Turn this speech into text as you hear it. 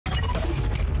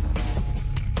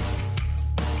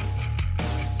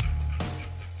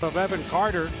Of Evan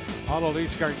Carter,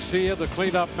 Annalise Garcia, the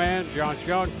cleanup man, Josh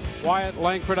Young, Wyatt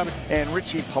Langford, and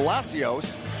Richie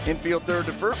Palacios infield third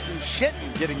to first, and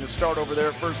Shenton getting the start over there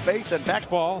at first base and back.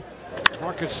 Ball.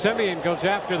 Marcus Semien goes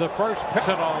after the first pitch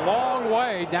and a long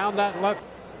way down that left.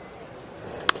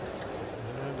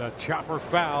 And a chopper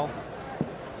foul.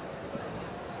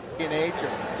 In age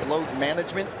of load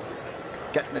management,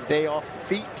 getting the day off the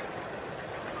feet.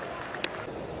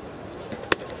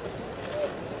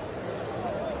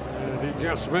 And he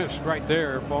just missed right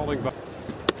there, falling by.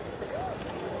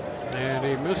 And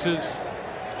he misses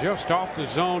just off the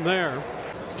zone there.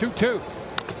 2-2.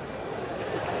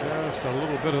 Just a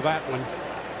little bit of that one.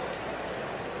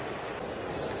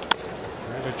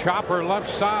 And a chopper left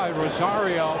side.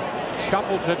 Rosario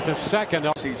shuffles it to second.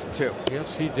 Season 2.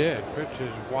 Yes, he did.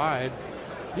 Pitches wide.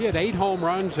 He had 8 home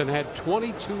runs and had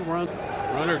 22 runs.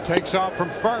 Runner takes off from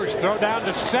first. Throw down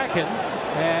to second.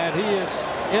 And he is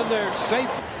in there safe.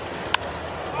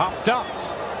 Popped up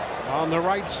on the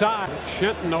right side.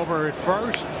 Shenton over at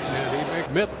first. And he makes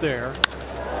mitt there.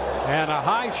 And a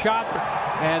high shot.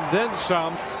 And then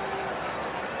some.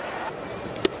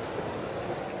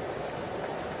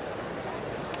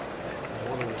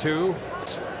 1-2.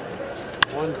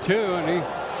 1-2. And he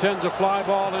sends a fly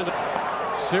ball into.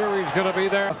 Series going to be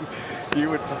there. You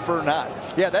would prefer not.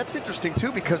 Yeah, that's interesting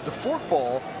too, because the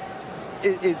forkball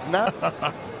is not.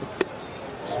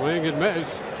 Swing and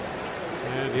miss.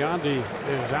 And Yandy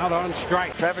is out on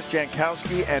strike. Travis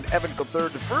Jankowski and Evan go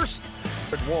third to first.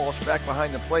 Walsh back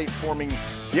behind the plate, forming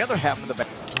the other half of the back.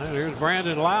 And here's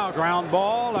Brandon Lau, ground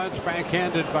ball. That's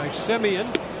backhanded by Semien.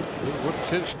 He whips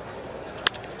his.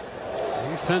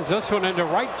 He sends this one into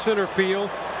right center field.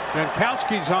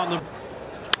 Jankowski's on the.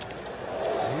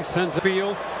 He sends the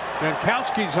field.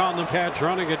 Jankowski's on the catch,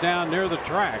 running it down near the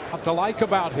track. What to like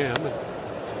about him.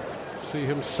 See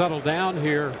him settle down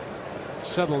here.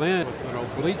 Settle in with an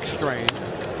oblique strain.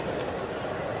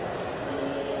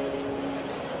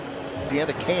 The end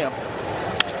of camp.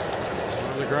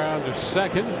 On the ground to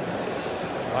second.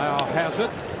 Lau has it.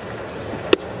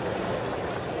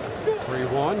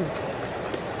 3-1.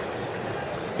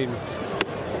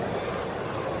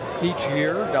 Each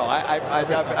year. No,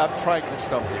 I'm trying to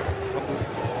stump you.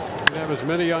 You have as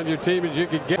many on your team as you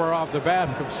could get off the bat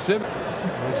of Sim.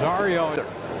 Rosario.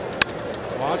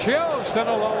 Palacios sent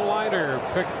a low liner,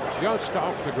 picked just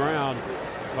off the ground.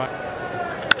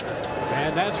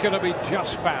 And that's going to be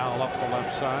just foul up the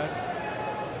left side.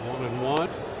 1-1.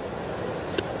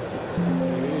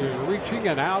 He is reaching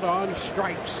and out on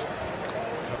strikes.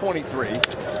 23.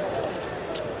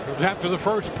 Goes after the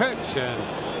first pitch, and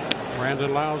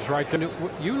Brandon Lau's right there.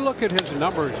 You look at his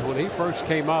numbers when he first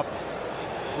came up.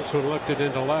 This one lifted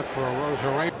into left for a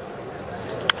Rosario.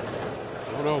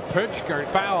 No pitch,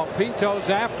 foul. Pinto's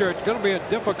after. It's going to be a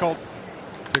difficult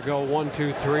to go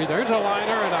 1-2-3. There's a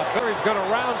liner, and a Berry's going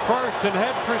to round first and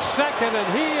head for second.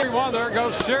 And there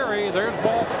goes Siri. There's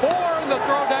ball 4 in the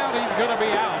throw down. He's going to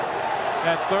be out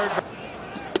at third.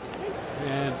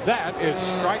 And that is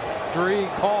strike 3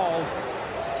 called.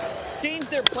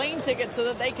 Changed their plane ticket so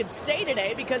that they could stay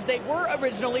today because they were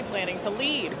originally planning to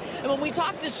leave. And when we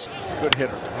talked to good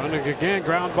hitter, running again,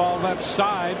 ground ball left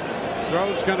side.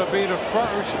 Throw's going to be to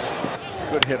first.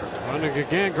 Good hitter, running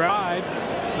again, ground.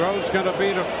 Throw's going to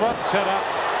be to front, set up,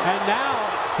 and now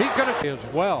he's going to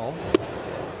as well.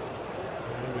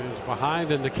 And is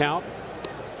behind in the count.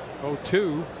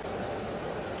 0-2.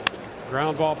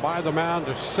 Ground ball by the mound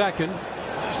to second.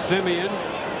 Semien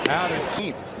out at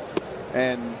deep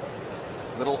and.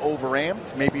 Little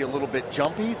overamped, maybe a little bit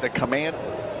jumpy. The command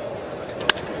on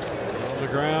the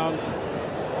ground,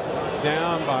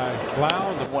 down by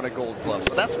Lau. They won a Gold Glove,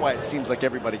 so that's why it seems like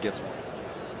everybody gets one.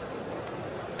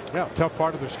 Yeah, tough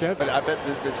part of the schedule. But I bet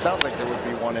it sounds like there would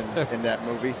be one in that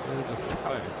movie.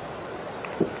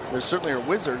 There certainly are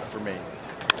wizards for me.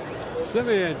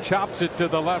 Semien chops it to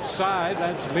the left side.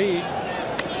 That's Meade.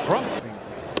 Front.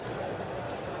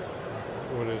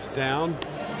 One is down.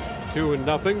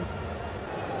 2-0.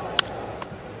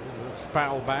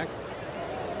 Foul back.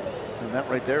 And that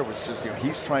right there was just,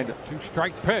 he's trying to.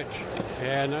 2-strike pitch.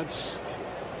 And that's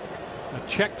a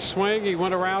checked swing. He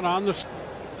went around on the. It's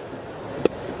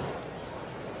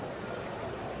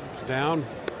down.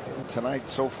 Tonight,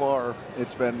 so far,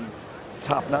 it's been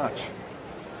top notch.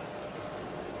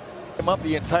 Him up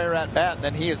the entire at bat, and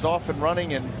then he is off and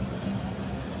running. And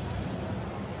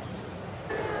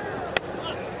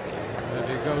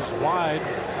he goes wide.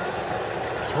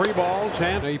 3 balls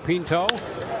and a Pinto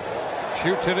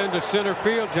shoots it into center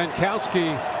field.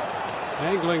 Jankowski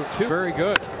angling 2. Very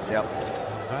good. Yep.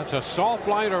 That's a soft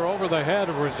liner over the head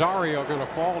of Rosario. Going to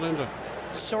fall into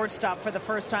Shortstop for the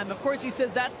first time. Of course, he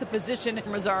says that's the position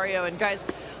in Rosario, and guys,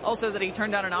 also that he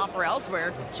turned down an offer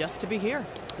elsewhere just to be here.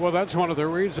 Well, that's one of the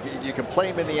reasons. You can play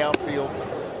him in the outfield.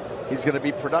 He's going to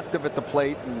be productive at the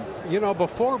plate, and you know,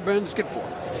 before Ben's good for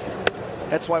him.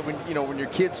 That's why when your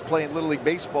kid's playing Little League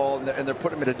baseball and they're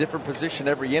putting him in a different position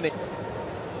every inning.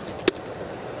 It's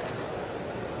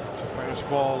a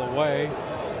fastball away.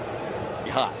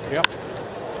 Hot. Yep.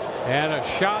 And a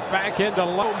shot back into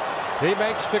low. He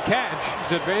makes the catch.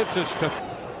 He advances to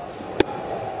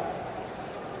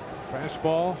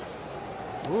fastball.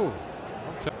 Ooh.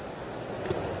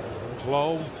 It's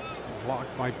low.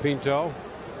 Blocked by Pinto.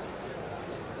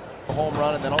 Home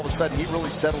run, and then all of a sudden he really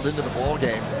settled into the ball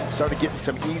game. Started getting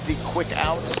some easy, quick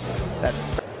outs. And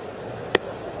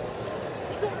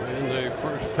the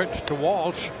first pitch to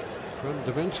Walsh from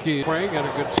Davinsky. Spring and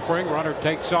a good spring. Runner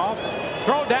takes off.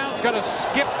 Throw down's going to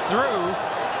skip through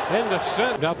into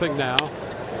center. Nothing now.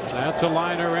 That's a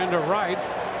liner into right.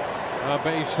 A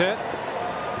base hit.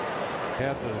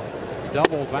 Had the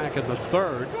double back in the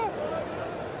third.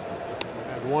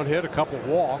 Had one hit, a couple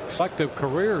walks. Collective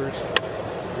careers.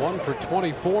 1 for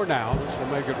 24 now. This will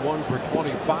make it 1 for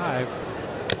 25.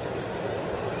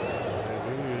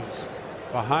 And he's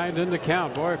behind in the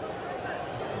count, boy.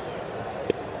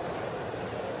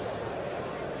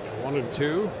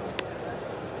 1-2.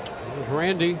 There's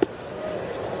Randy. And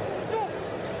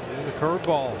the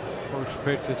curveball. First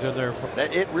pitch is in there.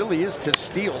 It really is to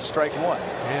steal strike one.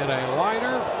 And a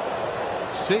liner.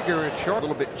 Seager at short. A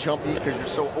little bit jumpy because you're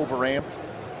so overamped.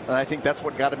 And I think that's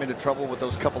what got him into trouble with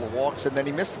those couple of walks, and then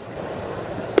he missed them.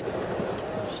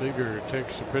 Seager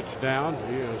takes the pitch down.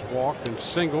 He has walked and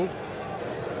singled.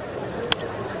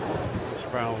 He's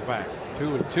fouled back.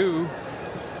 2-2.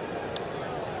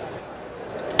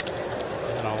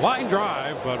 And a line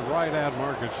drive, but right at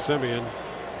Marcus Semien.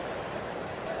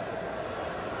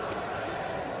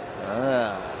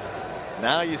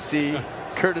 Now you see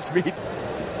Curtis Mead.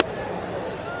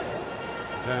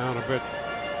 Down a bit.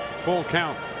 Full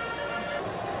count.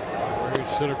 Great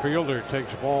center fielder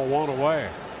takes ball one away.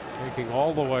 Taking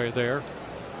all the way there.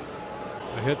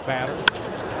 A hit batter.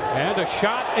 And a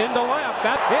shot into left.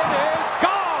 That hit is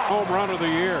gone. Home run of the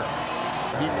year.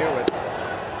 He knew it.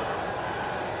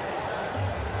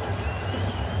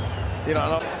 You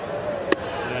know.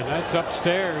 And that's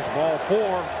upstairs. Ball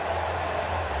 4.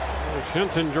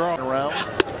 Shinton draw Around.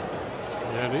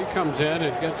 And he comes in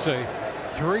and gets a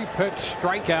 3-pitch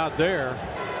strikeout there.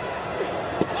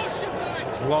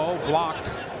 Low, blocked.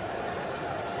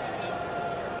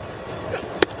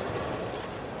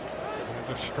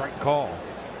 And a strike call.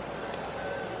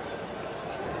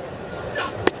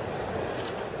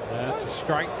 That's a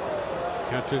strike.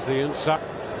 Catches the inside.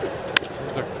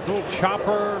 There's a little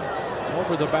chopper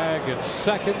over the bag at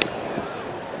second.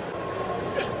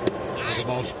 For the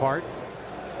most part.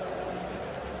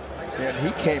 And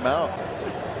he came out.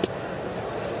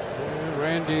 And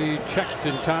Randy checked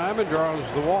in time and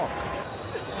draws the walk.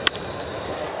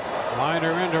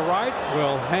 Liner into right,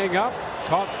 will hang up,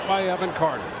 caught by Evan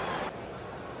Carter.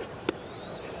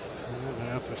 And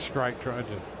that's a strike, tried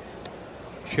to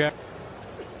check.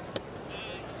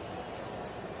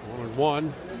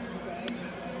 1-1.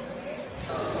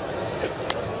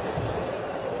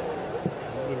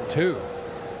 1-2.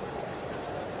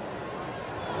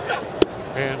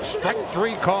 And strike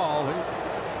 3 call.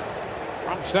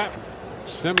 From that,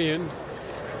 Semien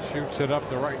shoots it up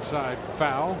the right side,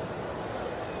 foul.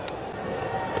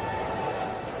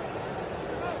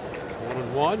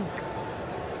 1-1.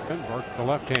 And Burke, the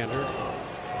left-hander.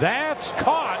 That's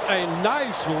caught. A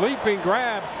nice leaping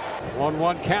grab.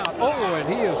 1-1 count. Oh, and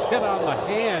he is hit on the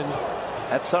hand.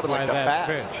 That sounded like the bat.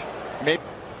 Pitch. Maybe.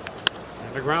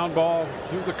 And the ground ball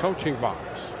through the coaching box.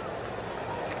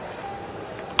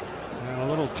 And a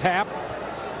little tap.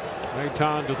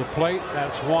 Maton to the plate.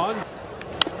 That's one.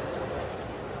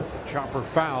 Chopper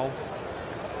foul.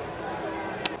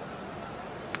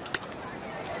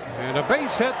 And a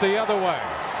base hit the other way.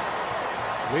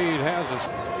 Meade has us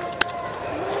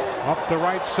up the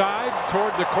right side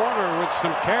toward the corner with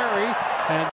some carry. And